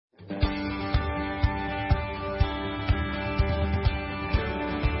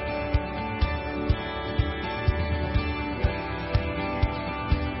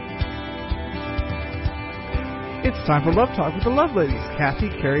It's time for Love Talk with the Love Ladies, Cathy,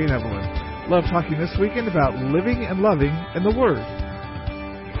 Kerri, and Evelyn. Love talking this weekend about living and loving in the Word.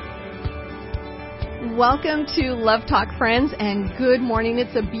 Welcome to Love Talk, friends, and good morning.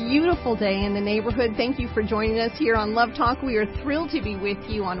 It's a beautiful day in the neighborhood. Thank you for joining us here on Love Talk. We are thrilled to be with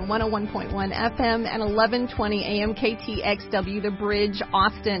you on 101.1 FM and 1120 AM KTXW, The Bridge,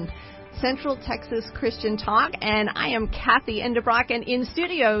 Austin, Central Texas Christian Talk. And I am Cathy Endebrock, and in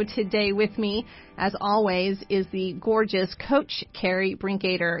studio today with me, as always, is the gorgeous Coach Kerri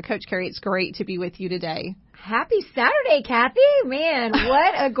Brinkoeter. Coach Kerri, it's great to be with you today. Happy Saturday, Cathy. Man,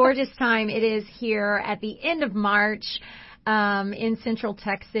 what a gorgeous time it is here at the end of March in Central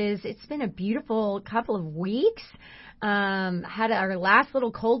Texas. It's been a beautiful couple of weeks. Had our last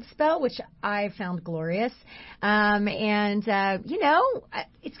little cold spell, which I found glorious.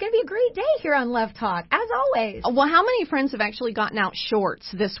 It's going to be a great day here on Love Talk, as always. Well, how many friends have actually gotten out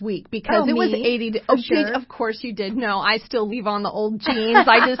shorts this week? Because it was 80. Sure. Of course you did. No, I still leave on the old jeans.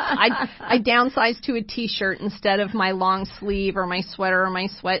 I downsized to a T-shirt instead of my long sleeve or my sweater or my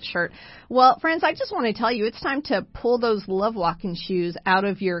sweatshirt. Well, friends, I just want to tell you, it's time to pull those love walking shoes out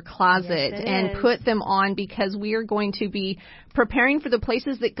of your closet and put them on, because we are going to be preparing for the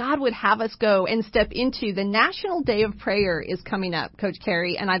places that God would have us go and step into. The National Day of Prayer is coming up, Coach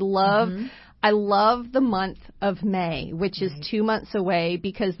Kerri, and I love the month of May, which is 2 months away,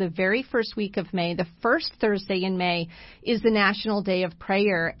 because the very first week of May, the first Thursday in May, is the National Day of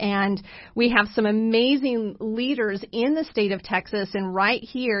Prayer. And we have some amazing leaders in the state of Texas and right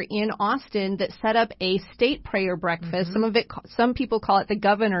here in Austin that set up a state prayer breakfast. Some people call it the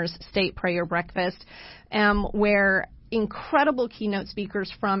Governor's State Prayer Breakfast, where incredible keynote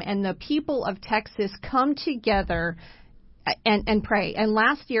speakers from and the people of Texas come together and pray. And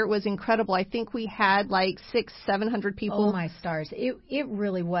last year it was incredible. I think we had like 600-700 people. Oh my stars. It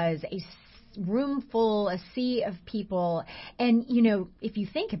really was a room full, a sea of people. And, if you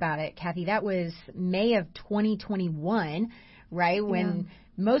think about it, Cathy, that was May of 2021, right? When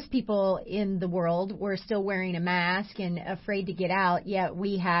most people in the world were still wearing a mask and afraid to get out, yet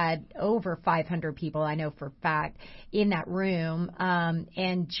we had over 500 people, I know for a fact, in that room,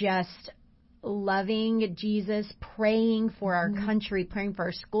 and just loving Jesus, praying for our country, praying for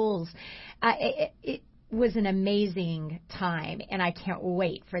our schools. It was an amazing time, and I can't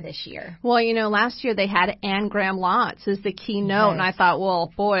wait for this year. Well, last year they had Anne Graham Lotz as the keynote, and I thought,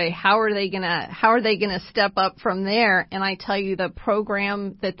 well, boy, how are they gonna step up from there? And I tell you, the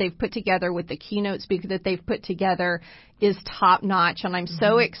program that they've put together with the keynote speaker that they've put together is top notch, and I'm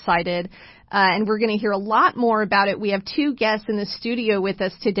so excited. And we're going to hear a lot more about it. We have two guests in the studio with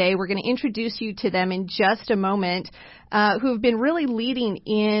us today. We're going to introduce you to them in just a moment, who have been really leading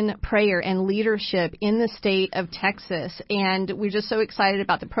in prayer and leadership in the state of Texas. And we're just so excited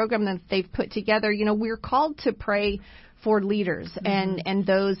about the program that they've put together. We're called to pray for leaders and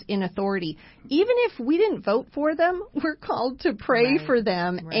those in authority. Even if we didn't vote for them, we're called to pray for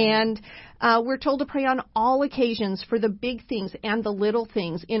them. Right. And we're told to pray on all occasions for the big things and the little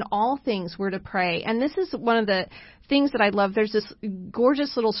things. In all things, we're to pray. And this is one of the things that I love. There's this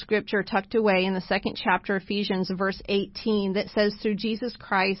gorgeous little scripture tucked away in the second chapter, Ephesians, verse 18, that says, through Jesus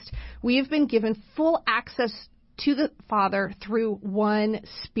Christ, we have been given full access to the Father through one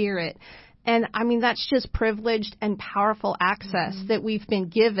Spirit. And that's just privileged and powerful access that we've been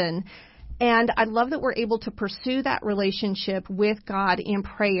given. And I love that we're able to pursue that relationship with God in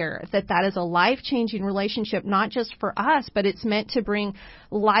prayer, that is a life-changing relationship, not just for us, but it's meant to bring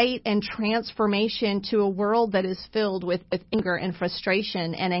light and transformation to a world that is filled with anger and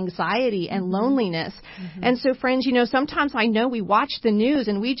frustration and anxiety and loneliness. And so, friends, sometimes I know we watch the news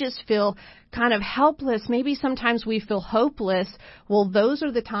and we just feel kind of helpless. Maybe sometimes we feel hopeless. Well, those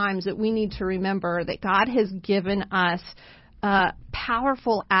are the times that we need to remember that God has given us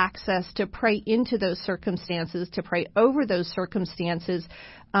powerful access to pray into those circumstances, to pray over those circumstances,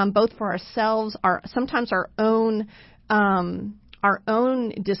 both for ourselves, sometimes our own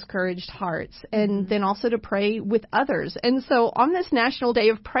discouraged hearts, and then also to pray with others. And so on this National Day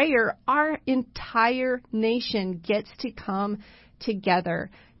of Prayer, our entire nation gets to come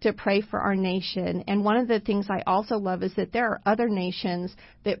together to pray for our nation. And one of the things I also love is that there are other nations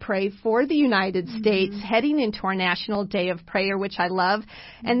that pray for the United States heading into our National Day of Prayer, which I love.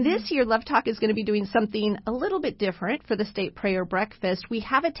 And this year, Love Talk is going to be doing something a little bit different for the State Prayer Breakfast. We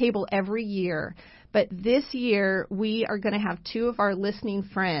have a table every year, but this year we are going to have two of our listening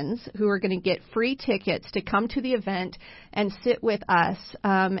friends who are going to get free tickets to come to the event and sit with us.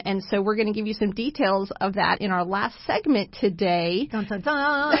 And so we're going to give you some details of that in our last segment today. Dun, dun,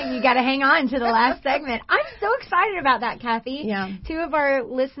 dun. on. You got to hang on to the last segment. I'm so excited about that, Cathy. Yeah. 2 of our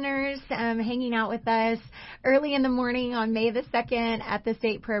listeners hanging out with us early in the morning on May the 2nd at the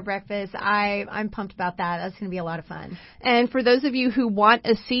State Prayer Breakfast. I'm pumped about that. That's going to be a lot of fun. And for those of you who want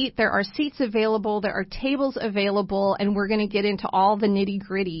a seat, there are seats available. There are tables available, and we're going to get into all the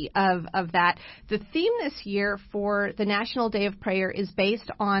nitty-gritty of that. The theme this year for the National Day of Prayer is based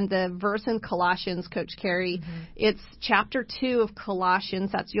on the verse in Colossians, Coach Kerri. Mm-hmm. It's chapter 2 of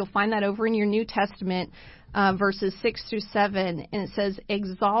Colossians. You'll find that over in your New Testament, verses 6 through 7. And it says,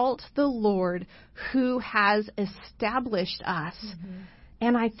 "Exalt the Lord who has established us." Mm-hmm.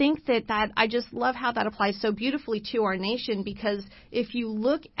 And I think that I just love how that applies so beautifully to our nation, because if you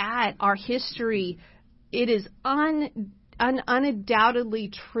look at our history, it is undoubtedly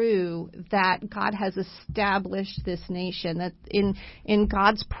true that God has established this nation, that in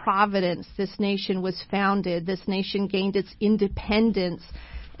God's providence, this nation was founded, this nation gained its independence.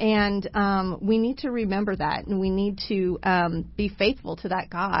 And we need to remember that, and we need to be faithful to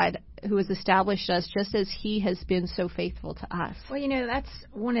that God who has established us just as he has been so faithful to us. Well, that's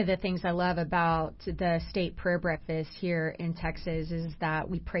one of the things I love about the State Prayer Breakfast here in Texas is that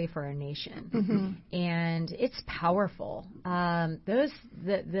we pray for our nation. Mm-hmm. And it's powerful. It's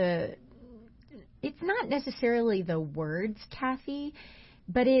not necessarily the words, Cathy,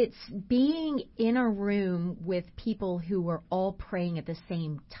 but it's being in a room with people who are all praying at the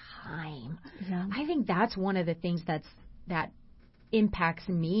same time. Yeah. I think that's one of the things that impacts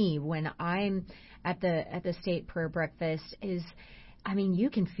me when I'm at the State Prayer Breakfast is, you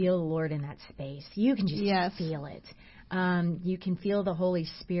can feel the Lord in that space. You can just feel it. You can feel the Holy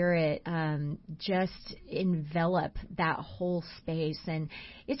Spirit just envelop that whole space, and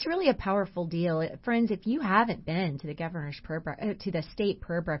it's really a powerful deal. Friends, if you haven't been to the State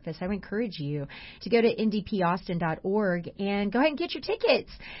Prayer Breakfast, I would encourage you to go to ndpaustin.org and go ahead and get your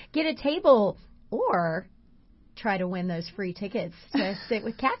tickets, get a table, or try to win those free tickets to sit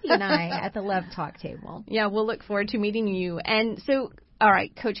with Cathy and I at the LoveTalk table. Yeah, we'll look forward to meeting you. And so, all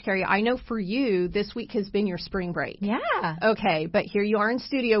right, Coach Kerri, I know for you, this week has been your spring break. Yeah. Okay, but here you are in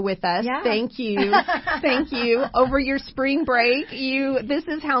studio with us. Yeah. Thank you. Thank you. Over your spring break, this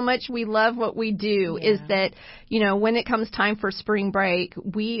is how much we love what we do, is that, when it comes time for spring break,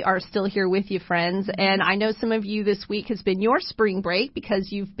 we are still here with you, friends. Mm-hmm. And I know some of you this week has been your spring break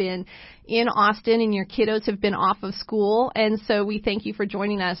because you've been in Austin and your kiddos have been off of school. And so we thank you for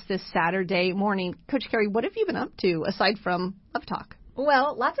joining us this Saturday morning. Coach Kerri, what have you been up to aside from LoveTalk?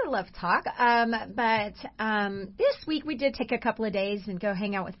 Well, lots of love talk, but this week we did take a couple of days and go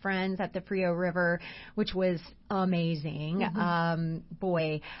hang out with friends at the Frio River, which was amazing. Mm-hmm.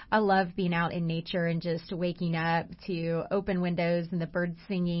 Boy, I love being out in nature and just waking up to open windows and the birds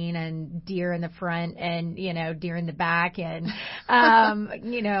singing and deer in the front and, deer in the back and,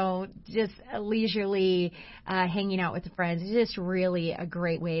 just leisurely hanging out with the friends. It's just really a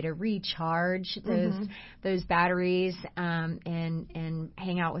great way to recharge those batteries and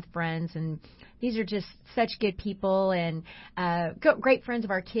hang out with friends. And these are just such good people and great friends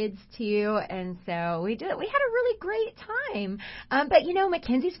of our kids too. And so we had a really great time. But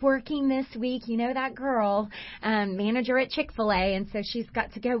Mackenzie's working this week. That girl, manager at Chick-fil-A, and so she's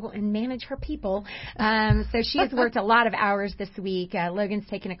got to go and manage her people. So she has worked a lot of hours this week. Logan's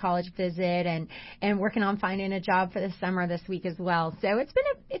taking a college visit and working on finding a job for the summer this week as well. So it's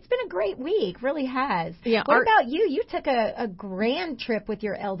been a great week, really has. Yeah. What about you? You took a grand trip with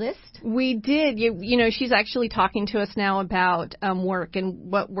your eldest. We did. She's actually talking to us now about work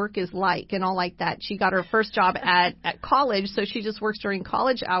and what work is like and all like that. She got her first job at college, so she just works during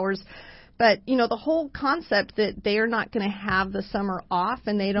college hours. But, the whole concept that they are not going to have the summer off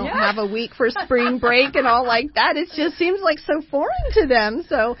and they don't have a week for spring break and all like that, it just seems like so foreign to them.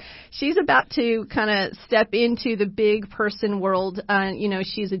 So she's about to kind of step into the big person world.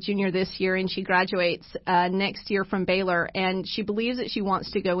 She's a junior this year and she graduates next year from Baylor. And she believes that she wants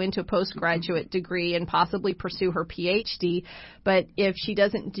to go into a postgraduate degree and possibly pursue her PhD. But if she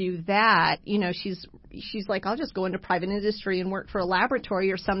doesn't do that, she's like, I'll just go into private industry and work for a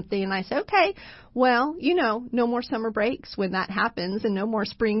laboratory or something. And I said, okay, well, no more summer breaks when that happens and no more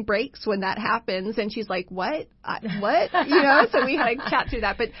spring breaks when that happens. And she's like, what? So we had a chat through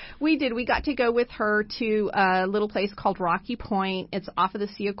that. But we got to go with her to a little place called Rocky Point. It's off of the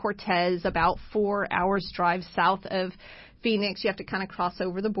Sea of Cortez, about 4 hours drive south of Phoenix. You have to kind of cross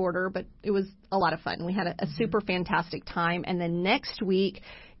over the border, but it was a lot of fun. We had a super fantastic time. And then next week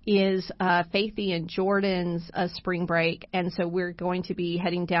is Faithy and Jordan's spring break, and so we're going to be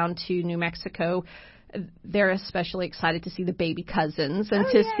heading down to New Mexico they're especially excited to see the baby cousins and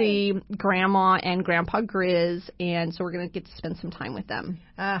to see Grandma and Grandpa Grizz, and so we're going to get to spend some time with them.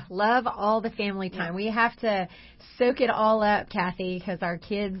 Love all the family time. We have to soak it all up, Cathy, because our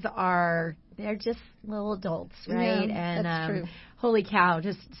kids they're just little adults, right? Yeah, and that's true. Holy cow,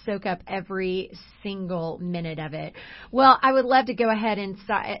 just soak up every single minute of it. Well, I would love to go ahead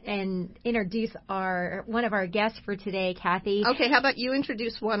and introduce one of our guests for today, Cathy. Okay, how about you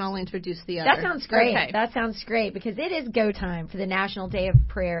introduce one, I'll introduce the other. That sounds great. Okay. That sounds great, because it is go time for the National Day of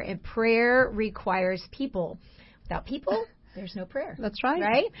Prayer, and prayer requires people. Without people, there's no prayer. That's right.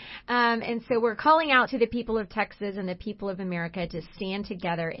 Right? And so we're calling out to the people of Texas and the people of America to stand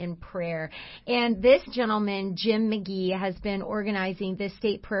together in prayer. And this gentleman, Jim McGee, has been organizing this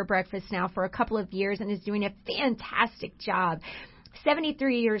state prayer breakfast now for a couple of years and is doing a fantastic job.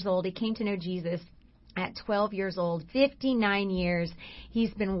 73 years old. He came to know Jesus at 12 years old, 59 years.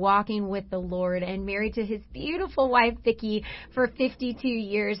 He's been walking with the Lord and married to his beautiful wife, Vicki, for 52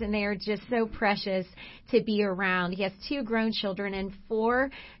 years, and they are just so precious to be around. He has 2 grown children and 4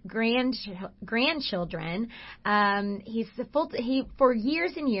 grandchildren. For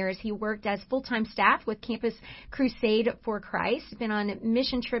years and years, he worked as full-time staff with Campus Crusade for Christ, been on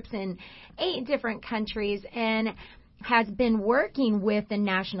mission trips in 8 different countries, and has been working with the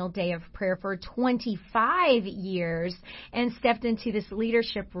National Day of Prayer for 25 years and stepped into this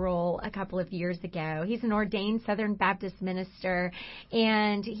leadership role a couple of years ago. He's an ordained Southern Baptist minister,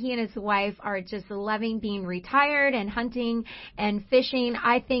 and he and his wife are just loving being retired and hunting and fishing.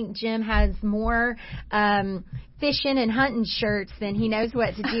 I think Jim has more fishing and hunting shirts than he knows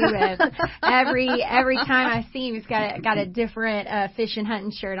what to do with. Every time I see him, he's got a different fish and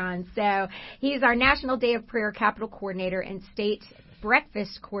hunting shirt on. So he's our National Day of Prayer Capital Coordinator and State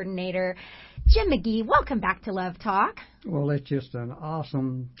Breakfast Coordinator. Jim McGee, welcome back to Love Talk. Well, it's just an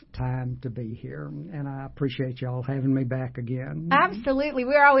awesome time to be here, and I appreciate y'all having me back again. Absolutely.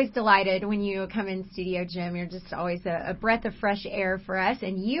 We're always delighted when you come in studio, Jim. You're just always a breath of fresh air for us,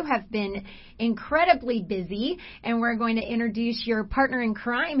 and you have been incredibly busy, and we're going to introduce your partner in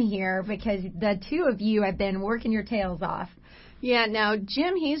crime here because the two of you have been working your tails off. Yeah, now,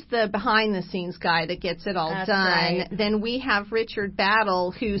 Jim, he's the behind-the-scenes guy that gets it all That's done. right. Then we have Richard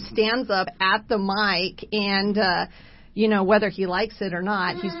Battle, who stands up at the mic, and, whether he likes it or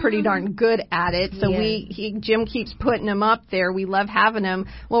not, he's pretty darn good at it. So Jim keeps putting him up there. We love having him.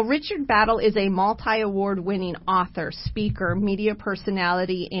 Well, Richard Battle is a multi-award-winning author, speaker, media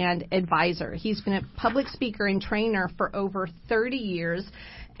personality, and advisor. He's been a public speaker and trainer for over 30 years.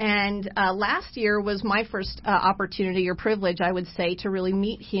 And last year was my first opportunity or privilege, I would say, to really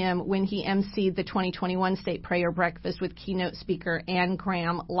meet him when he emceed the 2021 State Prayer Breakfast with keynote speaker Ann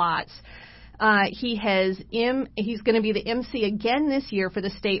Graham Lotz. He's going to be the MC again this year for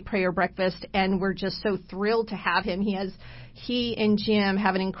the State Prayer Breakfast, and we're just so thrilled to have him. He and Jim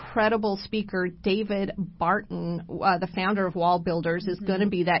have an incredible speaker. David Barton, the founder of Wallbuilders, is going to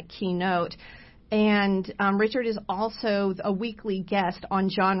be that keynote. And Richard is also a weekly guest on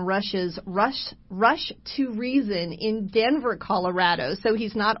John Rush's Rush to Reason in Denver, Colorado. So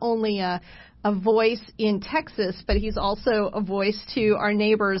he's not only a voice in Texas, but he's also a voice to our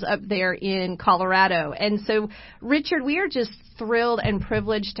neighbors up there in Colorado. And so, Richard, we are just thrilled and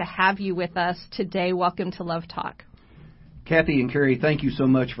privileged to have you with us today. Welcome to Love Talk. Cathy and Kerri, thank you so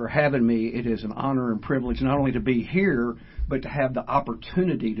much for having me. It is an honor and privilege not only to be here, but to have the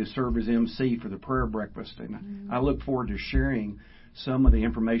opportunity to serve as MC for the prayer breakfast. And I look forward to sharing some of the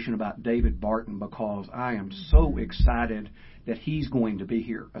information about David Barton because I am so excited that he's going to be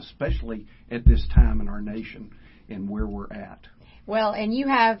here, especially at this time in our nation and where we're at. Well, and you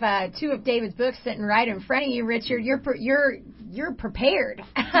have 2 of David's books sitting right in front of you, Richard. You're prepared.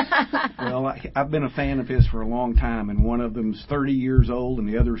 Well, I've been a fan of his for a long time, and one of them's 30 years old and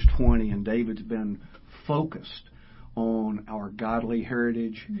the other's 20, and David's been focused on our godly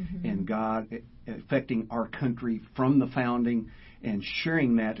heritage and God affecting our country from the founding and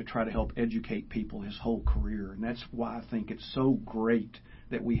sharing that to try to help educate people his whole career. And that's why I think it's so great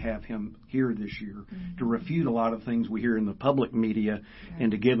that we have him here this year to refute a lot of things we hear in the public media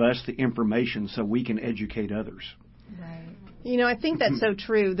and to give us the information so we can educate others. Right. I think that's so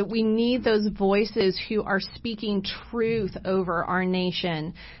true, that we need those voices who are speaking truth over our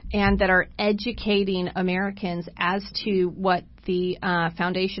nation and that are educating Americans as to what the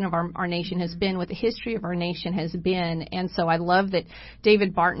foundation of our nation has been, what the history of our nation has been. And so I love that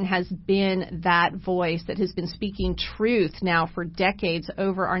David Barton has been that voice that has been speaking truth now for decades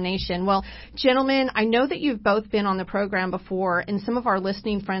over our nation. Well, gentlemen, I know that you've both been on the program before, and some of our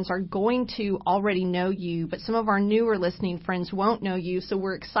listening friends are going to already know you, but some of our newer listening friends won't know you. So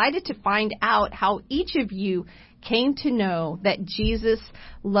we're excited to find out how each of you came to know that Jesus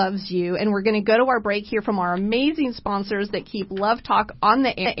loves you. And we're going to go to our break here from our amazing sponsors that keep Love Talk on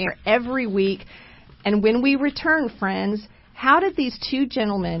the air every week. And when we return, friends, how did these two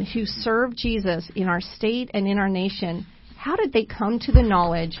gentlemen who serve Jesus in our state and in our nation, how did they come to the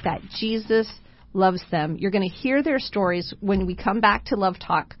knowledge that Jesus loves them? You're going to hear their stories when we come back to Love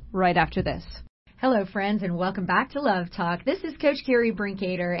Talk right after this. Hello, friends, and welcome back to Love Talk. This is Coach Kerri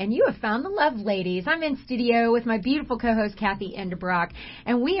Brinkoeter, and you have found the Love Ladies. I'm in studio with my beautiful co-host, Cathy Endebrock,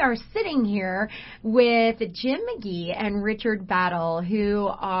 and we are sitting here with Jim McGee and Richard Battle, who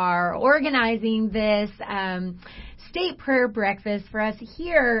are organizing this state prayer breakfast for us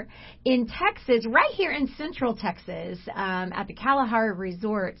here in Texas, right here in Central Texas, at the Kalahari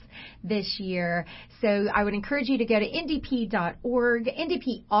Resorts this year. So I would encourage you to go to ndp.org,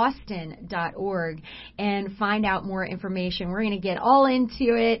 ndpaustin.org, and find out more information. We're going to get all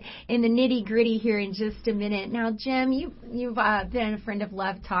into it in the nitty-gritty here in just a minute. Now, Jim, you've been a friend of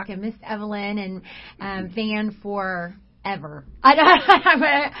Love Talk, and Miss Evelyn and Van for ever.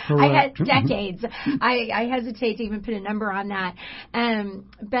 I had decades. I hesitate to even put a number on that.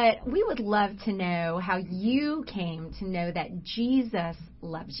 But we would love to know how you came to know that Jesus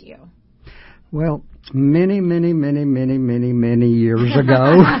loves you. Well, many years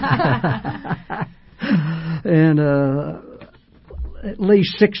ago, and at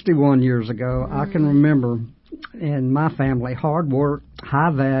least 61 years ago, I can remember in my family, hard work, high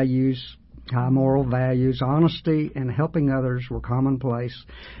values, high moral values, honesty, and helping others were commonplace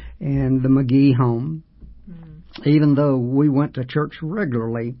in the McGee home. Even though we went to church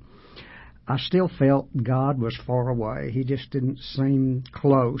regularly, I still felt God was far away. He just didn't seem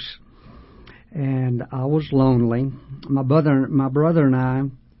close. And I was lonely. My brother and I,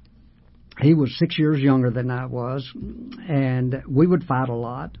 he was 6 years younger than I was, and we would fight a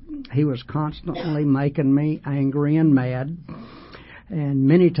lot. He was constantly making me angry and mad. And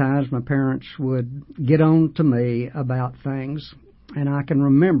many times my parents would get on to me about things, and I can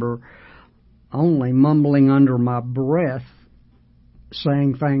remember only mumbling under my breath,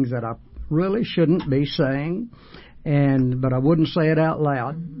 saying things that I really shouldn't be saying, but I wouldn't say it out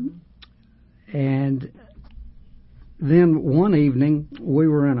loud. And then one evening we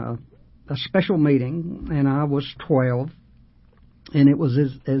were in a special meeting, and I was 12, and it was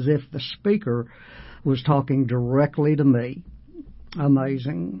as if the speaker was talking directly to me.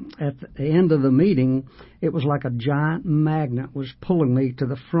 Amazing. At the end of the meeting, it was like a giant magnet was pulling me to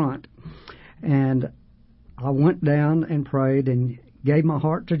the front. And I went down and prayed and gave my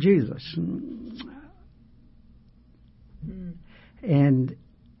heart to Jesus. And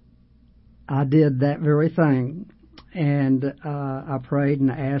I did that very thing. And I prayed and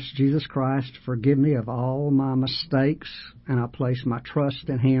asked Jesus Christ to forgive me of all my mistakes, and I placed my trust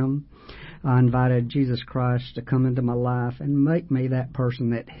in Him. I invited Jesus Christ to come into my life and make me that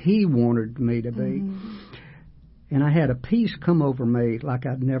person that He wanted me to be. And I had a peace come over me like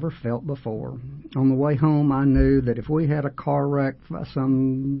I'd never felt before. On the way home, I knew that if we had a car wreck for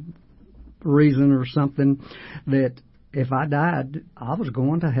some reason or something, that if I died, I was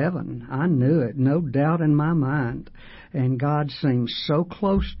going to heaven. I knew it, no doubt in my mind. And God seemed so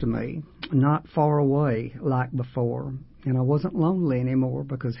close to me, not far away like before. And I wasn't lonely anymore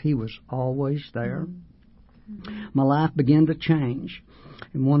because He was always there. My life began to change.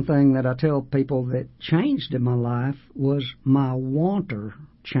 And one thing that I tell people that changed in my life was my wanter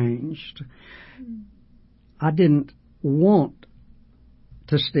changed. I didn't want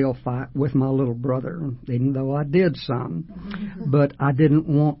to still fight with my little brother, even though I did some, but I didn't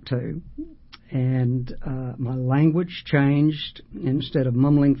want to. And my language changed. Instead of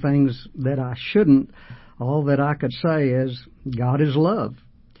mumbling things that I shouldn't, all that I could say is, God is love.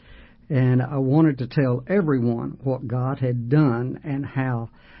 And I wanted to tell everyone what God had done and how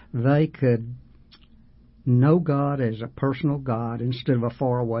they could know God as a personal God instead of a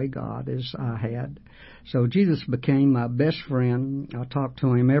faraway God as I had. So Jesus became my best friend. I talk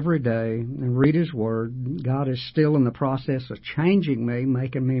to Him every day and read His Word. God is still in the process of changing me,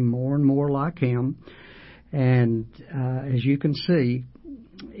 making me more and more like Him. And as you can see,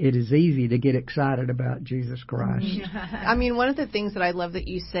 it is easy to get excited about Jesus Christ. I mean, one of the things that I love that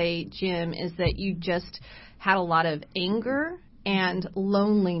you say, Jim, is that you just had a lot of anger and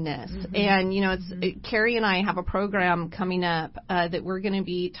loneliness. And, you know, Kerri and I have a program coming up that we're going to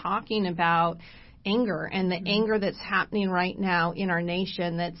be talking about anger and the anger that's happening right now in our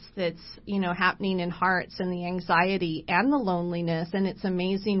nation, that's you know, happening in hearts, and the anxiety and the loneliness. And it's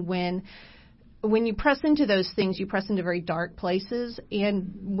amazing when you press into those things, you press into very dark places,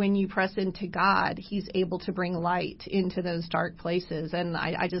 and when you press into God, He's able to bring light into those dark places. And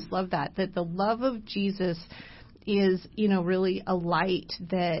I just love that the love of Jesus is, you know, really a light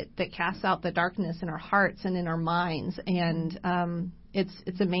that casts out the darkness in our hearts and in our minds. And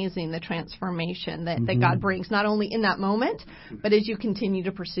it's amazing, the transformation that God brings, not only in that moment, but as you continue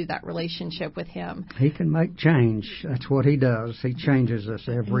to pursue that relationship with Him. He can make change. That's what He does. He changes us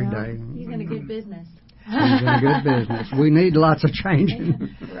every day. He's in a good business. He's in a good business. We need lots of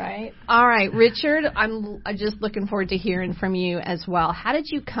changing. Right. All right, Richard, I'm just looking forward to hearing from you as well. How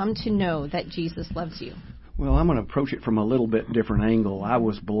did you come to know that Jesus loves you? Well, I'm going to approach it from a little bit different angle. I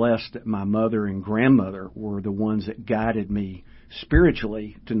was blessed that my mother and grandmother were the ones that guided me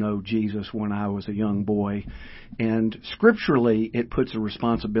spiritually to know Jesus when I was a young boy. And scripturally, it puts a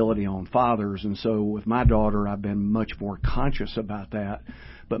responsibility on fathers. And so with my daughter, I've been much more conscious about that.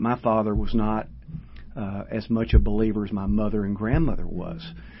 But my father was not as much a believer as my mother and grandmother was.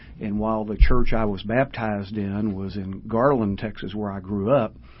 And while the church I was baptized in was in Garland, Texas, where I grew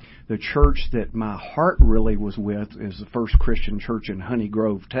up, the church that my heart really was with is the First Christian Church in Honey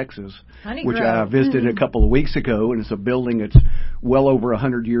Grove, Texas, which I visited a couple of weeks ago. And it's a building that's well over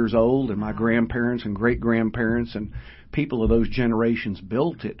 100 years old, and my grandparents and great-grandparents and people of those generations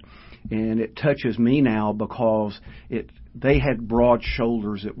built it. And it touches me now because they had broad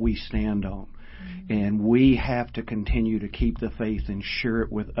shoulders that we stand on. And we have to continue to keep the faith and share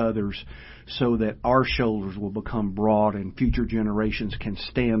it with others so that our shoulders will become broad and future generations can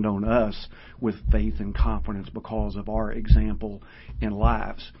stand on us with faith and confidence because of our example in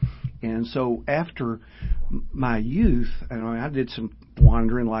lives. And so after my youth, I did some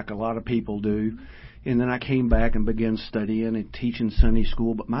wandering like a lot of people do, and then I came back and began studying and teaching Sunday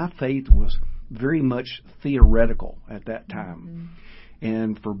school, but my faith was very much theoretical at that time.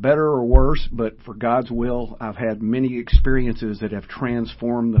 And for better or worse, but for God's will, I've had many experiences that have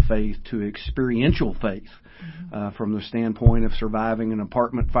transformed the faith to experiential faith. From the standpoint of surviving an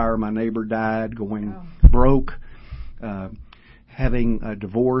apartment fire, my neighbor died, going broke, having a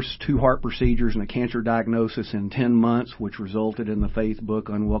divorce, 2 heart procedures, and a cancer diagnosis in 10 months, which resulted in the faith book,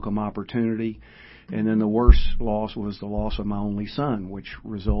 Unwelcome Opportunity. And then the worst loss was the loss of my only son, which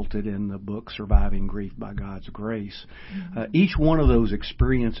resulted in the book Surviving Grief by God's Grace. Each one of those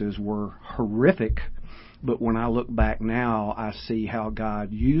experiences were horrific, but when I look back now, I see how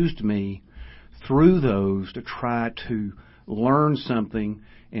God used me through those to try to learn something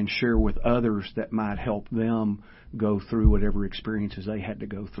and share with others that might help them go through whatever experiences they had to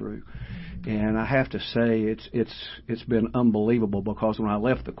go through. And I have to say it's been unbelievable, because when I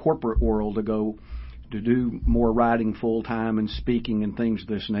left the corporate world to go to do more writing full time and speaking and things of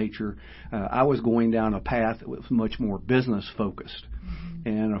this nature, I was going down a path that was much more business focused.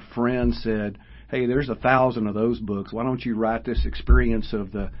 And a friend said, "Hey, there's 1,000 of those books. Why don't you write this experience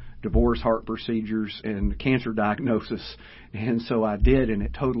of the divorce, heart procedures, and cancer diagnosis?" And so I did, and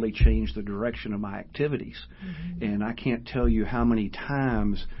it totally changed the direction of my activities. And I can't tell you how many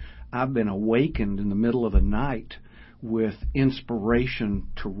times I've been awakened in the middle of the night with inspiration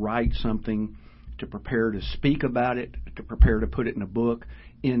to write something, to prepare to speak about it, to prepare to put it in a book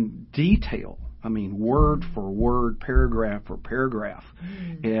in detail. I mean, word for word, paragraph for paragraph,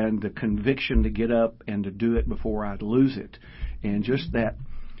 and the conviction to get up and to do it before I'd lose it. And just that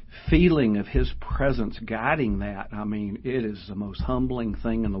feeling of His presence guiding that, I mean, it is the most humbling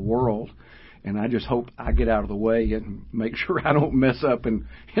thing in the world. And I just hope I get out of the way and make sure I don't mess up and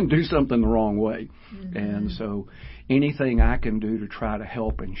do something the wrong way. And so anything I can do to try to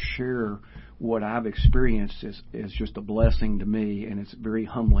help and share what I've experienced is just a blessing to me, and it's very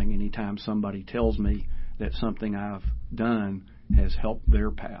humbling anytime somebody tells me that something I've done has helped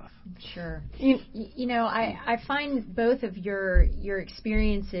their path. Sure. You know, I find both of your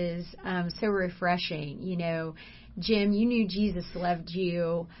experiences so refreshing. You know, Jim, you knew Jesus loved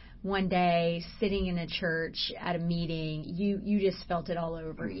you one day sitting in a church at a meeting. You just felt it all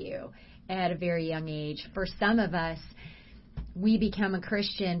over you at a very young age. For some of us, we become a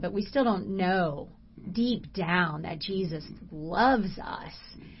Christian, but we still don't know deep down that Jesus loves us.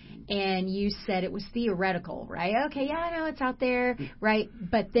 And you said it was theoretical, right? Okay, yeah, I know it's out there, right?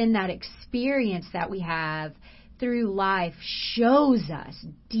 But then that experience that we have through life shows us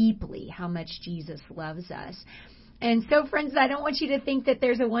deeply how much Jesus loves us. And so, friends, I don't want you to think that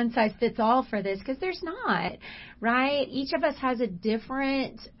there's a one-size-fits-all for this, because there's not, right? Each of us has a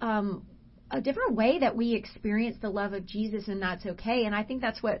different way that we experience the love of Jesus, and that's okay. And I think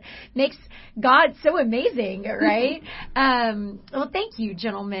that's what makes God so amazing, right? Well, thank you,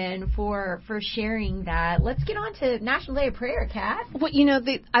 gentlemen, for sharing that. Let's get on to National Day of Prayer, Kat. Well,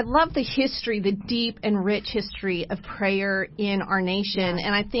 I love the history, the deep and rich history of prayer in our nation. Yeah.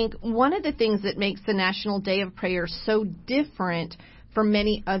 And I think one of the things that makes the National Day of Prayer so different from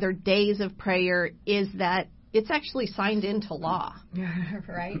many other days of prayer is that it's actually signed into law.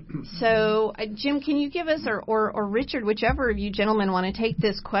 Right. So, Jim, can you give us, or Richard, whichever of you gentlemen want to take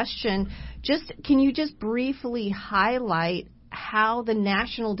this question, can you just briefly highlight how the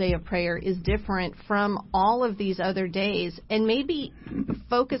National Day of Prayer is different from all of these other days, and maybe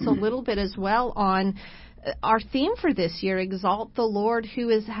focus a little bit as well on our theme for this year, Exalt the Lord who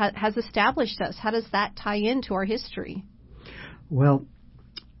has established us. How does that tie into our history? Well,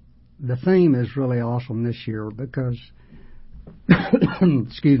 the theme is really awesome this year because,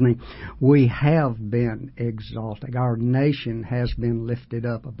 excuse me, we have been exalted. Our nation has been lifted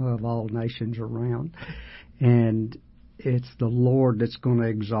up above all nations around. And it's the Lord that's going to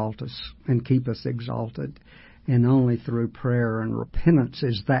exalt us and keep us exalted. And only through prayer and repentance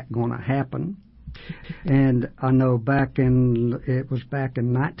is that going to happen. And I know it was back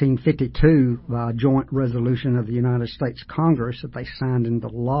in 1952, by a joint resolution of the United States Congress that they signed into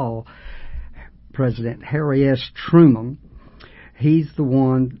law, President Harry S. Truman, he's the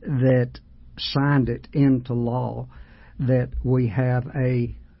one that signed it into law that we have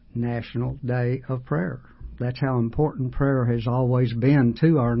a National Day of Prayer. That's how important prayer has always been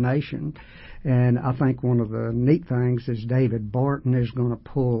to our nation. And I think one of the neat things is David Barton is going to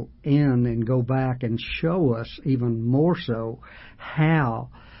pull in and go back and show us even more so how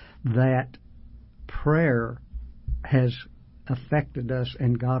that prayer has affected us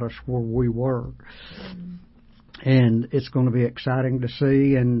and got us where we were. And it's going to be exciting to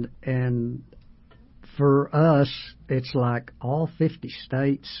see. And for us, it's like all 50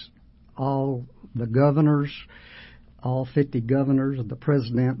 states, all the governors, all 50 governors of the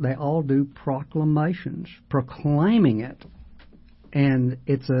president, they all do proclamations proclaiming it. And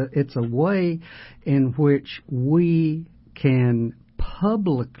it's a way in which we can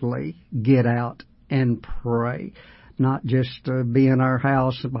publicly get out and pray, not just be in our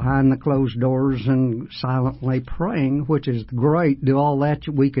house behind the closed doors and silently praying, which is great, do all that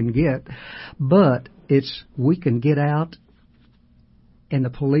we can get, but we can get out in the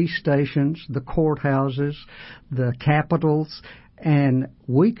police stations, the courthouses, the capitals, and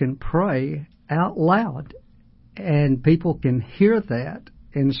we can pray out loud, and people can hear that,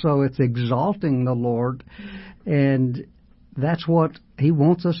 and so it's exalting the Lord, and that's what He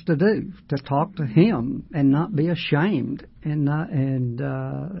wants us to do, to talk to Him and not be ashamed,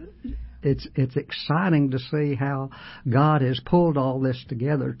 it's exciting to see how God has pulled all this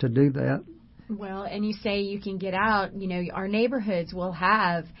together to do that. Well, and you say you can get out, our neighborhoods will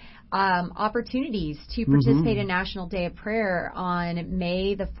have opportunities to participate in National Day of Prayer on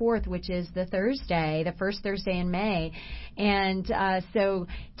May the 4th, which is the first Thursday in May. And so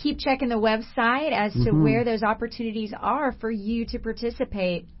keep checking the website as to where those opportunities are for you to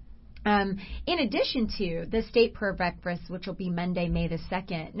participate. In addition to the State Prayer Breakfast, which will be Monday, May the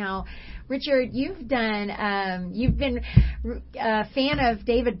 2nd. Now, Richard, you've been a fan of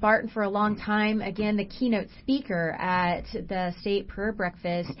David Barton for a long time. Again, the keynote speaker at the State Prayer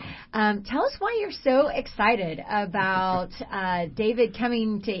Breakfast. Tell us why you're so excited about David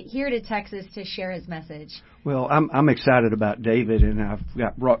coming here to Texas to share his message. Well, I'm excited about David, and I've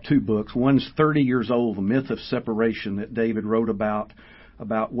brought two books. One's 30 years old, The Myth of Separation, that David wrote about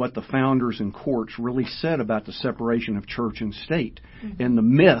what the founders and courts really said about the separation of church and state. And the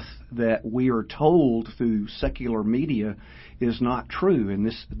myth that we are told through secular media is not true.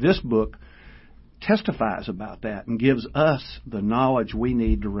 And this book testifies about that and gives us the knowledge we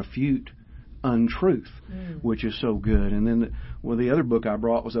need to refute untruth, which is so good. And then the other book I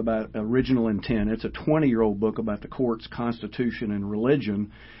brought was about Original Intent. It's a 20-year-old book about the courts, Constitution, and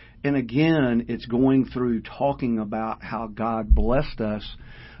religion. And again, it's going through talking about how God blessed us,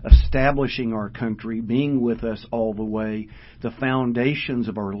 establishing our country, being with us all the way, the foundations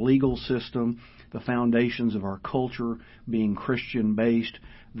of our legal system, the foundations of our culture being Christian-based,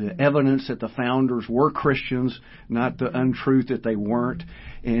 the evidence that the founders were Christians, not the untruth that they weren't.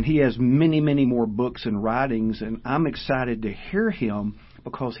 And he has many, many more books and writings, and I'm excited to hear him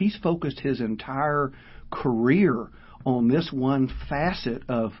because he's focused his entire career on this one facet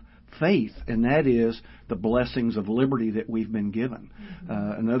of faith, and that is the blessings of liberty that we've been given.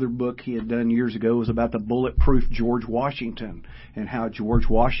 Another book he had done years ago was about the bulletproof George Washington and how George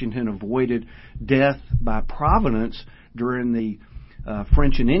Washington avoided death by providence during the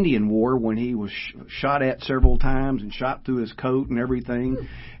French and Indian War, when he was shot at several times and shot through his coat and everything,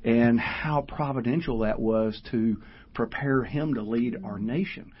 and how providential that was to prepare him to lead our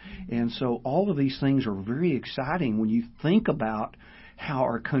nation. And so all of these things are very exciting when you think about how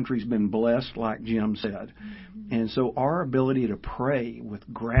our country's been blessed, like Jim said. And so our ability to pray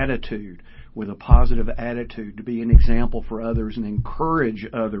with gratitude, with a positive attitude, to be an example for others and encourage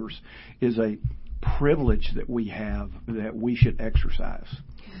others, is a privilege that we have that we should exercise.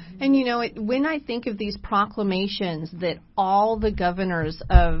 And you know, when I think of these proclamations that all the governors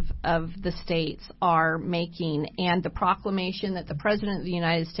of the states are making, and the proclamation that the President of the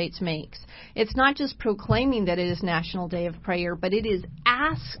United States makes, it's not just proclaiming that it is National Day of Prayer, but it is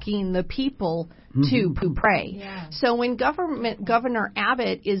asking the people to pray. Yeah. So when Governor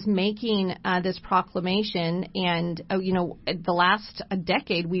Abbott is making this proclamation, and the last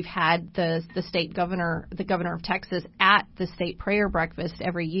decade we've had the governor of Texas at the state prayer breakfast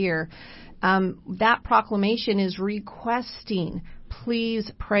every year. That proclamation is requesting,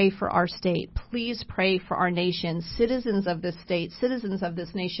 please pray for our state, please pray for our nation, citizens of this state, citizens of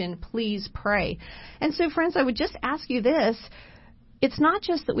this nation, please pray. And so, friends, I would just ask you this. It's not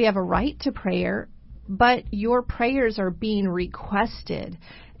just that we have a right to prayer, but your prayers are being requested.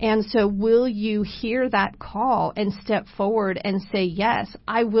 And so will you hear that call and step forward and say, yes,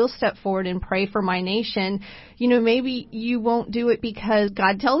 I will step forward and pray for my nation? You know, maybe you won't do it because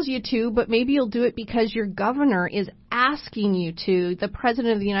God tells you to, but maybe you'll do it because your governor is asking you to. The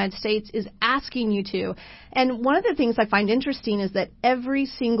President of the United States is asking you to. And one of the things I find interesting is that every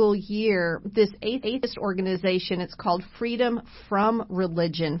single year, this atheist organization, it's called Freedom from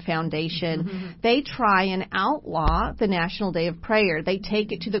Religion Foundation, they try and outlaw the National Day of Prayer. They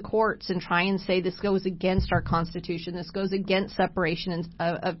take it to the courts and try and say this goes against our Constitution, this goes against separation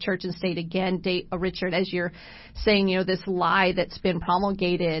of church and state. Again, Richard, as you're saying, you know, this lie that's been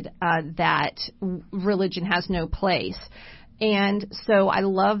promulgated that religion has no place. And so I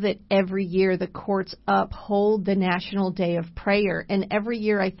love that every year the courts uphold the National Day of Prayer. And every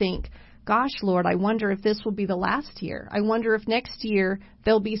year I think, gosh, Lord, I wonder if this will be the last year. I wonder if next year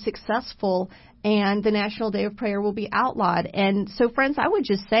they'll be successful and the National Day of Prayer will be outlawed. And so, friends, I would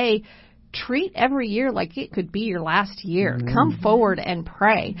just say, treat every year like it could be your last year. Come forward and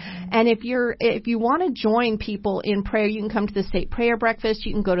pray. And if you want to join people in prayer, you can come to the state prayer breakfast.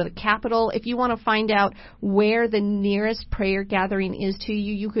 You can go to the Capitol. If you want to find out where the nearest prayer gathering is to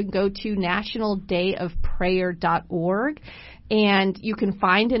you, you can go to nationaldayofprayer.org. And you can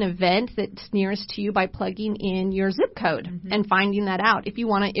find an event that's nearest to you by plugging in your zip code and finding that out.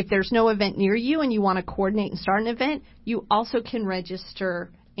 If there's no event near you and you want to coordinate and start an event, you also can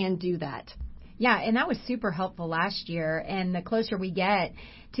register and do that. Yeah, and that was super helpful last year. And the closer we get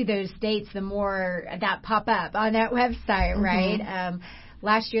to those dates, the more that pop up on that website, right?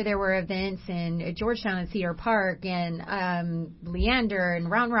 Last year there were events in Georgetown and Cedar Park and Leander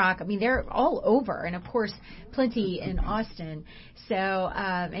and Round Rock. I mean, they're all over. And, of course, plenty in Austin. So,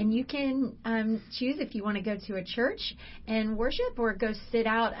 and you can choose if you want to go to a church and worship or go sit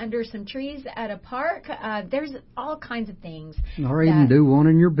out under some trees at a park. There's all kinds of things. Or even do one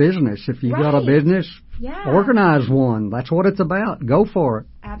in your business. If you've got a business, organize one. That's what it's about. Go for it.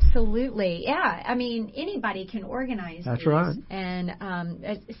 Absolutely. Yeah. I mean, anybody can organize. That's right. And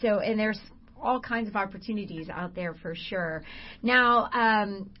and there's all kinds of opportunities out there for sure. Now,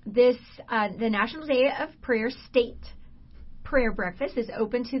 the National Day of Prayer State Prayer Breakfast is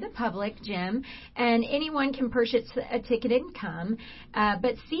open to the public, Jim, and anyone can purchase a ticket and come,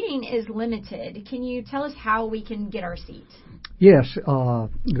 but seating is limited. Can you tell us how we can get our seats? Yes.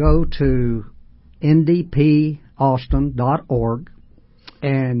 Go to ndpaustin.org,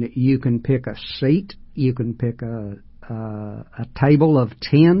 and you can pick a seat. You can pick a table of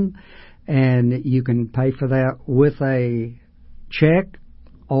 10, and you can pay for that with a check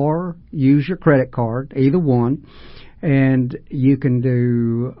or use your credit card, either one. And you can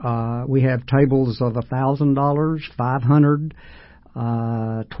do, we have tables of $1,000, $500,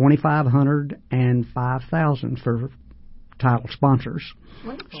 $2,500, and $5,000 for title sponsors.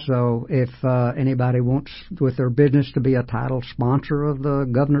 Wonderful. So if anybody wants with their business to be a title sponsor of the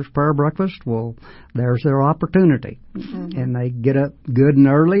Governor's Prayer Breakfast, well, there's their opportunity. And they get up good and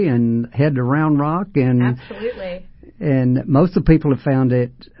early and head to Round Rock. And absolutely. And most of the people have found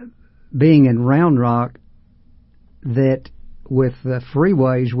it, being in Round Rock, that with the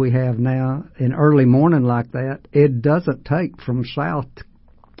freeways we have now in early morning like that, it doesn't take from south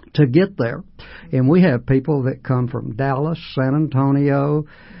to get there. And we have people that come from Dallas, San Antonio,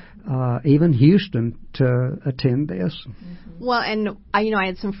 even Houston to attend this. Well, and I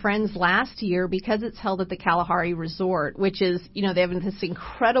had some friends last year because it's held at the Kalahari Resort, which is, they have this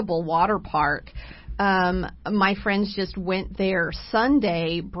incredible water park. My friends just went there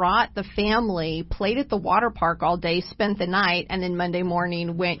Sunday, brought the family, played at the water park all day, spent the night, and then Monday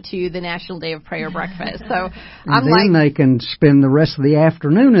morning went to the National Day of Prayer breakfast. So I'm then they can spend the rest of the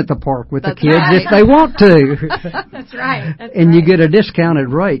afternoon at the park with the kids right. if they want to. That's right. And you get a discounted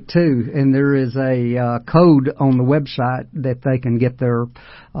rate too. And there is a code on the website that they can get their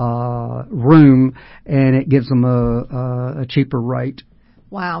room, and it gives them a cheaper rate.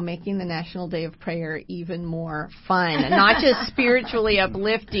 Wow, making the National Day of Prayer even more fun. Not just spiritually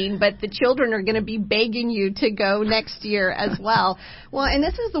uplifting, but the children are going to be begging you to go next year as well. Well, and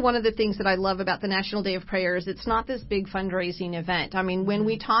this is one of the things that I love about the National Day of Prayer is it's not this big fundraising event. I mean, when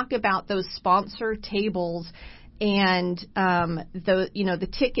we talk about those sponsor tables and the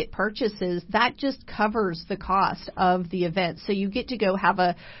ticket purchases, that just covers the cost of the event. So you get to go have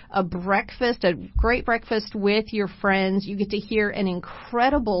a breakfast, a great breakfast with your friends. You get to hear an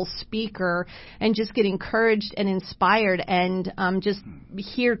incredible speaker and just get encouraged and inspired and just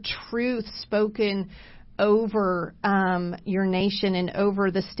hear truth spoken over your nation and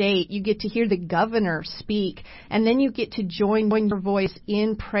over the state. You get to hear the governor speak, and then you get to join your voice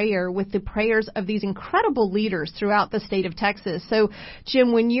in prayer with the prayers of these incredible leaders throughout the state of Texas. So,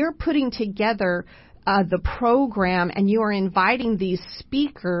 Jim, when you're putting together the program and you are inviting these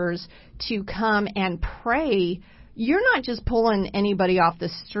speakers to come and pray, you're not just pulling anybody off the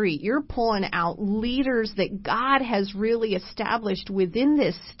street. You're pulling out leaders that God has really established within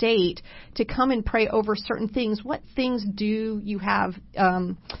this state to come and pray over certain things. What things do you have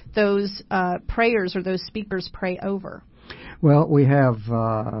those prayers or those speakers pray over? Well, we have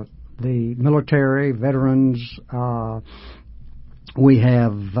the military, veterans. We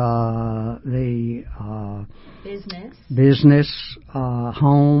have the business,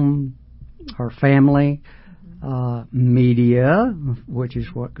 home, our family. Media, which is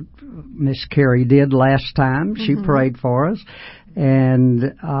what Miss Kerri did last time. She prayed for us. And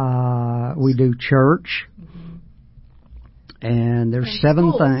we do church. And there's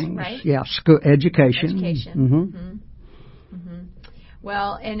 7 schools, things. Right? Yeah, education.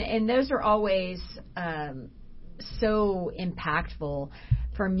 Well, and those are always so impactful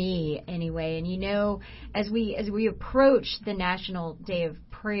for me anyway. And as we approach the National Day of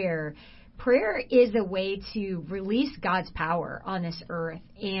Prayer is a way to release God's power on this earth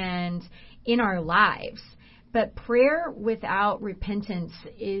and in our lives. But prayer without repentance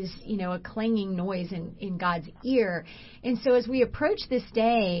is, a clanging noise in God's ear. And so as we approach this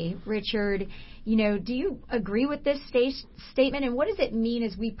day, Richard, do you agree with this statement? And what does it mean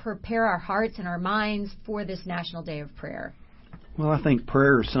as we prepare our hearts and our minds for this National Day of Prayer? Well, I think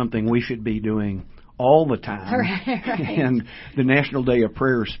prayer is something we should be doing all the time. Right. And the National Day of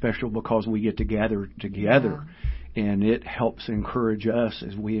Prayer is special because we get to gather together. Yeah. And it helps encourage us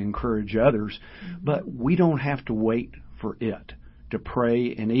as we encourage others. But we don't have to wait for it to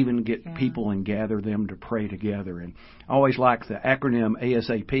pray and even get people and gather them to pray together. And I always like the acronym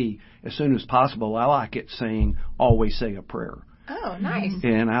ASAP. As soon as possible, I like it saying, always say a prayer. Oh, nice.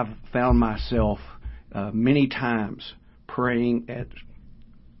 And I've found myself many times praying at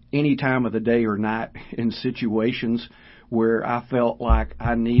any time of the day or night in situations where I felt like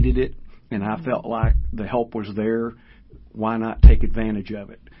I needed it and I felt like the help was there. Why not take advantage of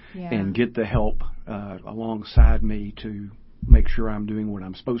it and get the help alongside me to make sure I'm doing what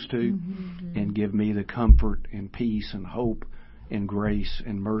I'm supposed to and give me the comfort and peace and hope and grace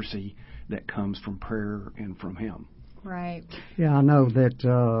and mercy that comes from prayer and from Him. Right. Yeah, I know that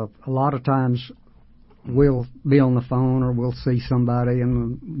a lot of times we'll be on the phone or we'll see somebody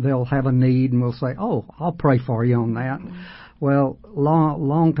and they'll have a need and we'll say, oh, I'll pray for you on that. Well,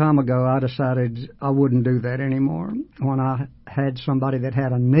 long time ago, I decided I wouldn't do that anymore. When I had somebody that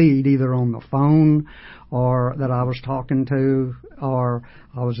had a need, either on the phone or that I was talking to, or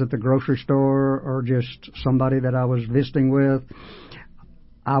I was at the grocery store, or just somebody that I was visiting with,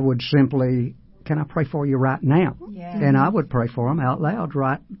 I would simply, can I pray for you right now? Yeah. And I would pray for them out loud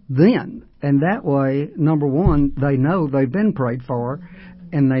right then. And that way, number one, they know they've been prayed for,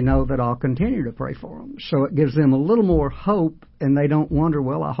 and they know that I'll continue to pray for them. So it gives them a little more hope, and they don't wonder,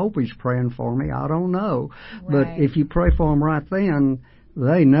 well, I hope he's praying for me. I don't know. Right. But if you pray for them right then,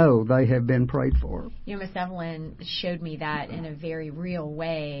 they know they have been prayed for. Miss Evelyn showed me that in a very real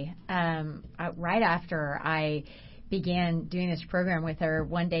way. Right after I began doing this program with her,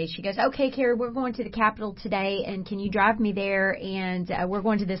 one day she goes, okay, Kerri, we're going to the Capitol today, and can you drive me there, and we're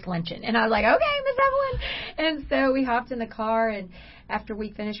going to this luncheon. And I was like, okay, Miss Evelyn. And so we hopped in the car, and after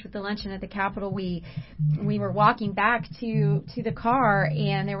we finished with the luncheon at the Capitol, we were walking back to the car,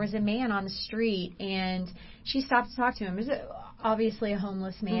 and there was a man on the street, and she stopped to talk to him. It was obviously a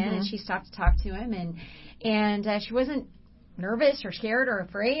homeless man, and she stopped to talk to him, and she wasn't nervous or scared or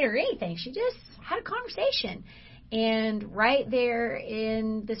afraid or anything. She just had a conversation. And right there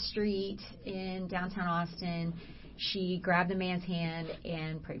in the street in downtown Austin, she grabbed the man's hand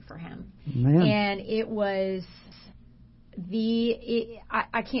and prayed for him. Man. And it was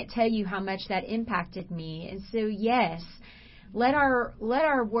I can't tell you how much that impacted me. And so, yes, put our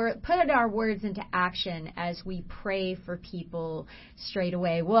words into action as we pray for people straight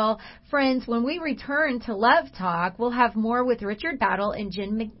away. Well, friends, when we return to Love Talk, we'll have more with Richard Battle and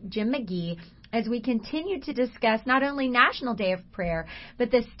Jim McGee as we continue to discuss not only National Day of Prayer,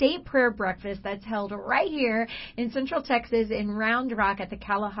 but the state prayer breakfast that's held right here in Central Texas in Round Rock at the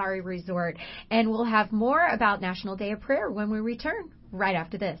Kalahari Resort. And we'll have more about National Day of Prayer when we return right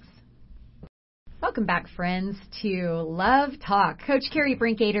after this. Welcome back, friends, to Love Talk. Coach Kerri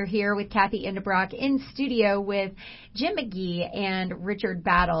Brinkoeter here with Cathy Endebrock in studio with Jim McGee and Richard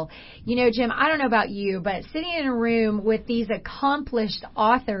Battle. You know, Jim, I don't know about you, but sitting in a room with these accomplished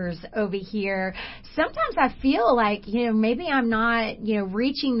authors over here, sometimes I feel like, maybe I'm not,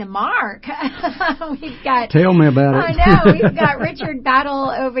 reaching the mark. We've got... Tell me about it. I know. We've got Richard Battle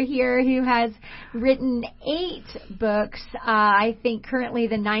over here who has written 8 books. I think currently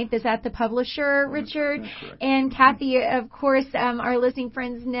the 9th is at the publisher, Richard. And Cathy, of course, our listening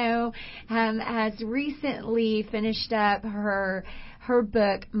friends know, has recently finished up her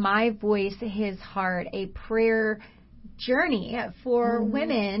book, My Voice, His Heart, a prayer journey for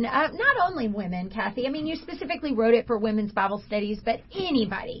women, not only women, Cathy. I mean, you specifically wrote it for women's Bible studies, but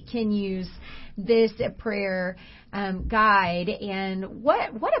anybody can use this prayer guide, and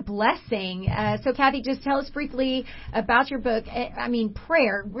what a blessing. So Cathy, just tell us briefly about your book.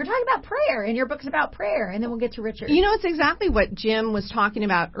 Prayer. We're talking about prayer, and your book's about prayer, and then we'll get to Richard. It's exactly what Jim was talking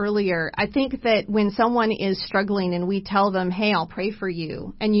about earlier. I think that when someone is struggling and we tell them, hey, I'll pray for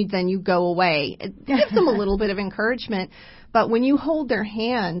you, and then you go away, it gives them a little bit of encouragement. But when you hold their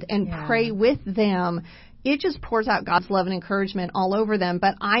hand and pray with them, it just pours out God's love and encouragement all over them.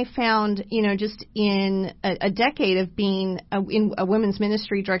 But I found, just in a decade of being a women's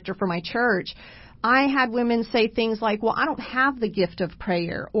ministry director for my church, I had women say things like, well, I don't have the gift of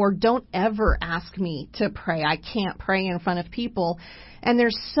prayer, or don't ever ask me to pray. I can't pray in front of people. And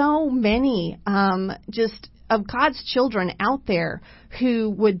there's so many just of God's children out there who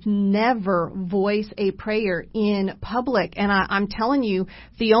would never voice a prayer in public. And I'm telling you,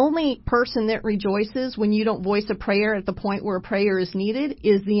 the only person that rejoices when you don't voice a prayer at the point where a prayer is needed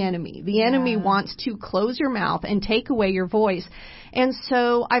is the enemy. The enemy wants to close your mouth and take away your voice. And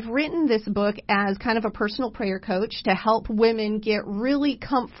so I've written this book as kind of a personal prayer coach to help women get really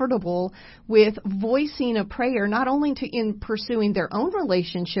comfortable with voicing a prayer, not only in pursuing their own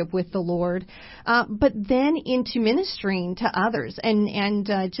relationship with the Lord, but then into ministering to others and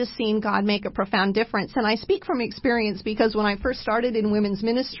just seeing God make a profound difference. And I speak from experience because when I first started in women's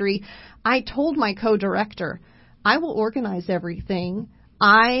ministry, I told my co-director, I will organize everything.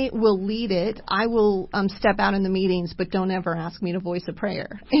 I will lead it. I will step out in the meetings, but don't ever ask me to voice a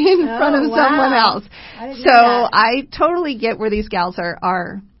prayer in front of someone else. I totally get where these gals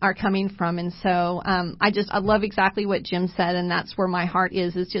are coming from. And so I love exactly what Jim said, and that's where my heart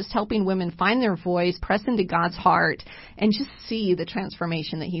is just helping women find their voice, press into God's heart, and just see the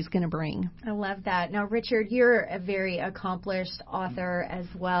transformation that He's going to bring. I love that. Now, Richard, you're a very accomplished author as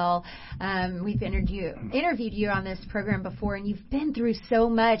well. We've interviewed you on this program before, and you've been through so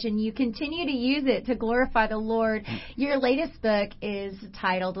much, and you continue to use it to glorify the Lord. Your latest book is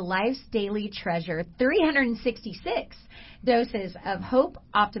titled Life's Daily Treasure, 366 Doses of Hope,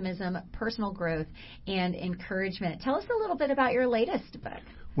 Optimism, Personal Growth, and Encouragement. Tell us a little bit about your latest book.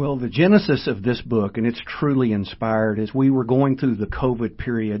 Well, the genesis of this book, and it's truly inspired, is we were going through the COVID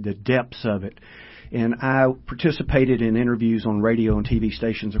period, the depths of it. And I participated in interviews on radio and TV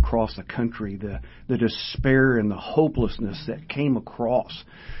stations across the country. The despair and the hopelessness that came across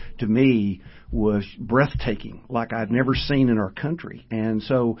to me was breathtaking, like I'd never seen in our country. And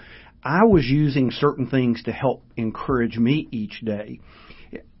so I was using certain things to help encourage me each day.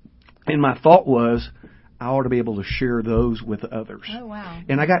 And my thought was, I ought to be able to share those with others. Oh, wow.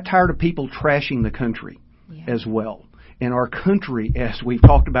 And I got tired of people trashing the country as well. And our country, as we've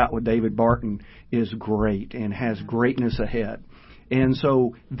talked about with David Barton, is great and has greatness ahead. And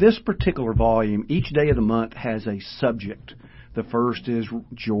so this particular volume, each day of the month has a subject. The first is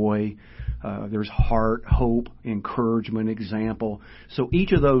joy. There's heart, hope, encouragement, example. So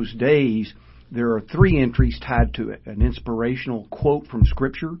each of those days, there are 3 entries tied to it. An inspirational quote from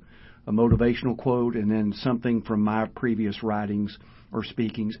Scripture, a motivational quote, and then something from my previous writings or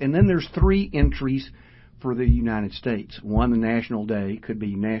speakings. And then there's 3 entries for the United States. One, the National Day, could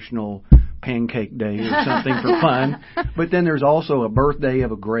be National Pancake Day or something for fun. But then there's also a birthday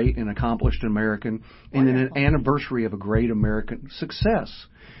of a great and accomplished American, and then an anniversary of a great American success.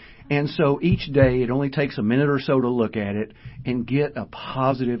 And so each day, it only takes a minute or so to look at it and get a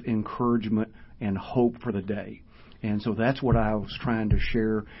positive encouragement and hope for the day. And so that's what I was trying to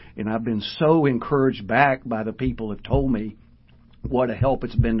share. And I've been so encouraged back by the people that told me what a help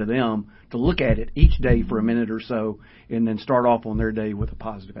it's been to them to look at it each day for a minute or so and then start off on their day with a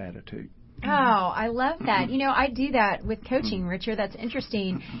positive attitude. Oh, I love that. You know, I do that with coaching, Richard. That's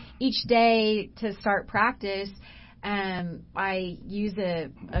interesting. Each day to start practice, I use a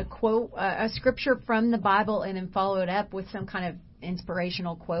quote, a scripture from the Bible, and then follow it up with some kind of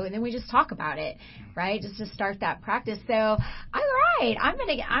inspirational quote, and then we just talk about it, right? Just to start that practice. So, all right, I'm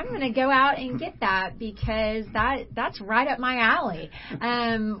gonna go out and get that, because that's right up my alley.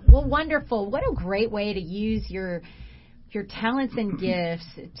 Well, wonderful. What a great way to use your talents and gifts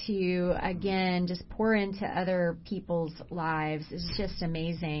to, again, just pour into other people's lives. It's just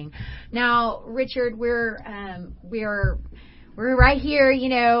amazing. Now, Richard, we're right here, you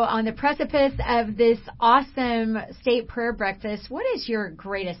know, on the precipice of this awesome state prayer breakfast. What is your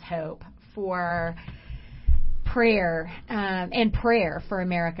greatest hope for prayer and prayer for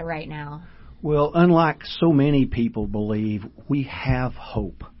America right now? Well, unlike so many people believe, we have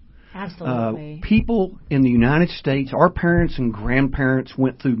hope. Absolutely. People in the United States, our parents and grandparents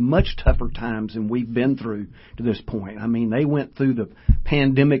went through much tougher times than we've been through to this point. I mean, they went through the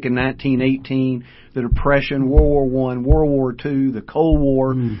pandemic in 1918, the Depression, World War I, World War II, the Cold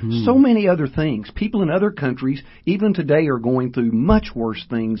War, so many other things. People in other countries, even today, are going through much worse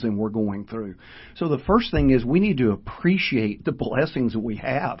things than we're going through. So the first thing is we need to appreciate the blessings that we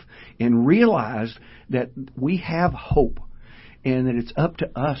have and realize that we have hope, and that it's up to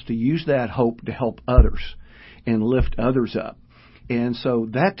us to use that hope to help others and lift others up. And so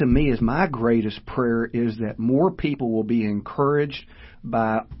that, to me, is my greatest prayer, is that more people will be encouraged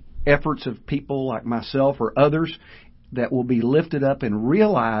by efforts of people like myself or others, that will be lifted up and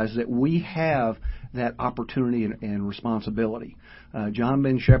realize that we have that opportunity and responsibility. John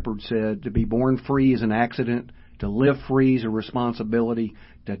Ben Shepherd said, to be born free is an accident, to live free is a responsibility,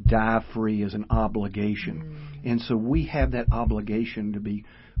 to die free is an obligation. And so we have that obligation to be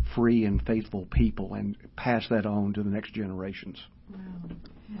free and faithful people and pass that on to the next generations.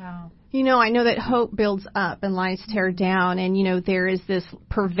 Wow. You know, I know that hope builds up and lies tear down. And, you know, there is this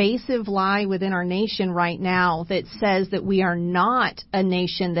pervasive lie within our nation right now that says that we are not a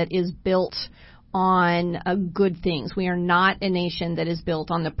nation that is built on good things. We are not a nation that is built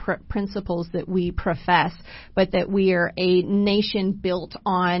on the principles that we profess, but that we are a nation built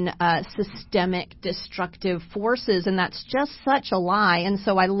on systemic destructive forces, and that's just such a lie. And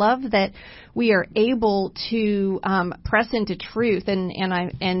so I love that we are able to press into truth and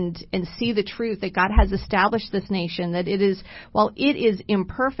see the truth that God has established this nation, that it is, while it is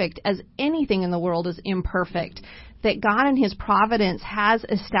imperfect, as anything in the world is imperfect, that God in His providence has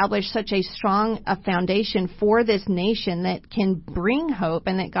established such a strong foundation for this nation that can bring hope,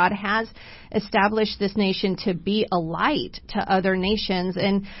 and that God has established this nation to be a light to other nations.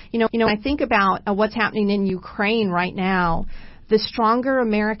 And, you know, I think about what's happening in Ukraine right now. The stronger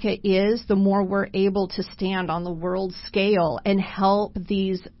America is, the more we're able to stand on the world scale and help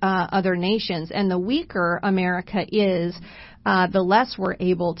these other nations. And the weaker America is, the less we're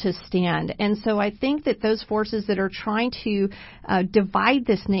able to stand. And so I think that those forces that are trying to divide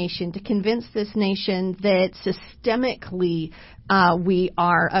this nation, to convince this nation that systemically we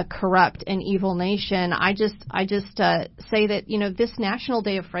are a corrupt and evil nation, I just say that, you know, this National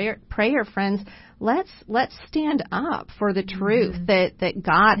Day of Prayer, friends, let's stand up for the truth that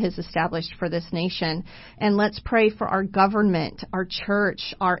God has established for this nation, and let's pray for our government, our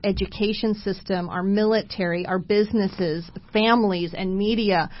church, our education system, our military, our businesses, families, and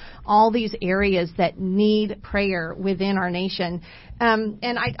media, all these areas that need prayer within our nation.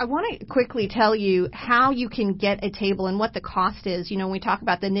 And I want to quickly tell you how you can get a table and what the cost is. You know, when we talk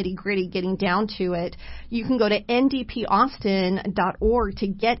about the nitty-gritty, getting down to it, you can go to ndpaustin.org to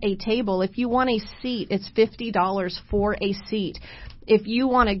get a table. If you want a seat, it's $50 for a seat. If you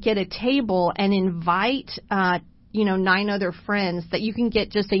want to get a table and invite 9 other friends, that you can get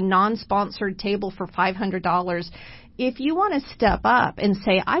just a non-sponsored table for $500. if you want to step up and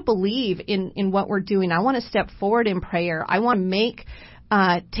say, I believe in what we're doing, I want to step forward in prayer, I want to make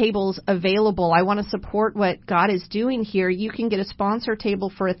tables available, I want to support what God is doing here, you can get a sponsor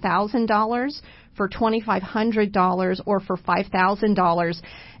table for $1,000, for $2,500, or for $5,000.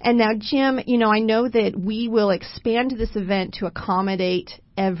 And now, Jim, I know that we will expand this event to accommodate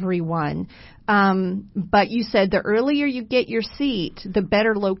everyone. But you said the earlier you get your seat, the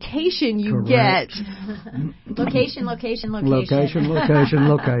better location you Correct. get. Location.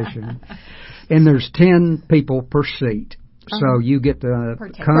 And there's 10 people per seat. So you get to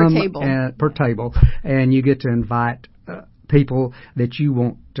come per table, and you get to invite people that you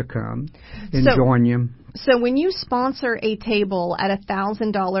want to come and join you. So when you sponsor a table at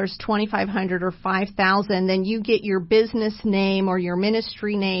 $1,000, $2,500, or $5,000, then you get your business name or your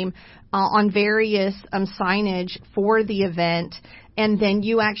ministry name on various signage for the event, and then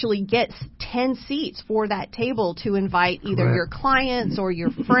you actually get 10 seats for that table to invite either your clients or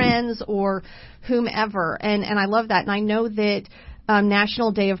your friends or whomever. And I love that. And I know that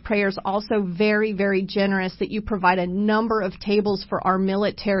National Day of Prayer is also very, very generous, that you provide a number of tables for our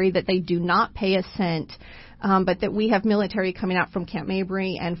military, that they do not pay a cent, but that we have military coming out from Camp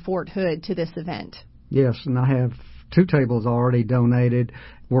Mabry and Fort Hood to this event. Yes, and I have 2 tables already donated,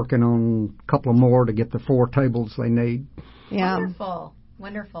 working on a couple of more to get the 4 tables they need. Yeah.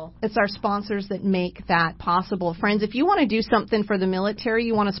 Wonderful. It's our sponsors that make that possible. Friends, if you want to do something for the military,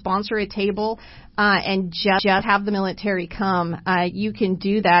 you want to sponsor a table and just have the military come, you can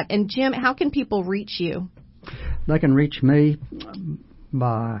do that. And, Jim, how can people reach you? They can reach me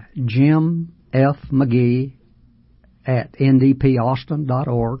by Jim F. McGee at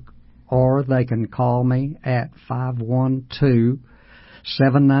ndpaustin.org, or they can call me at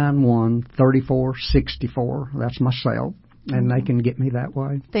 512-791-3464. That's my cell. And they can get me that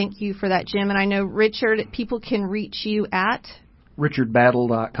way. Thank you for that, Jim. And I know, Richard, people can reach you at?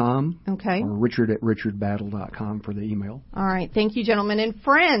 richardbattle.com. Okay. Or richard@richardbattle.com for the email. All right. Thank you, gentlemen. And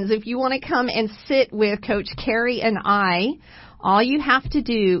friends, if you want to come and sit with Coach Kerri and I, all you have to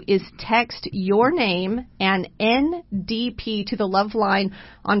do is text your name and NDP to the Love Line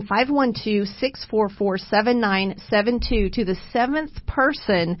on 512-644-7972 to the 7th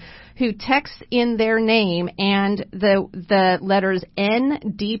person who texts in their name and the letters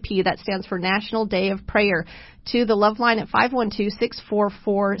NDP, that stands for National Day of Prayer, to the Love Line at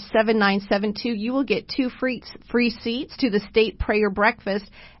 512-644-7972. You will get 2 free seats to the State Prayer Breakfast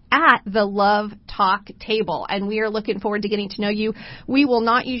at the LoveTalk table, and we are looking forward to getting to know you. We will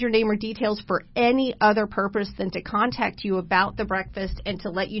not use your name or details for any other purpose than to contact you about the breakfast and to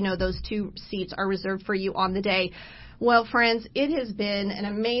let you know those 2 seats are reserved for you on the day. Well, friends, it has been an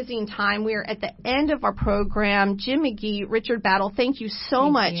amazing time. We are at the end of our program. Jim McGee, Richard Battle, thank you so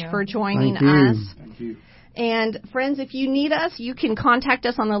much for joining us. Thank you. And, friends, if you need us, you can contact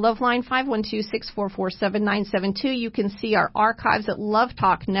us on the Love Line, 512-644-7972. You can see our archives at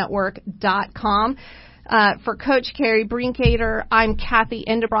lovetalknetwork.com. For Coach Kerri Brinkoeter, I'm Cathy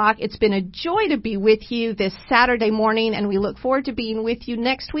Endebrock. It's been a joy to be with you this Saturday morning, and we look forward to being with you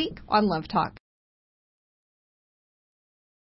next week on Love Talk.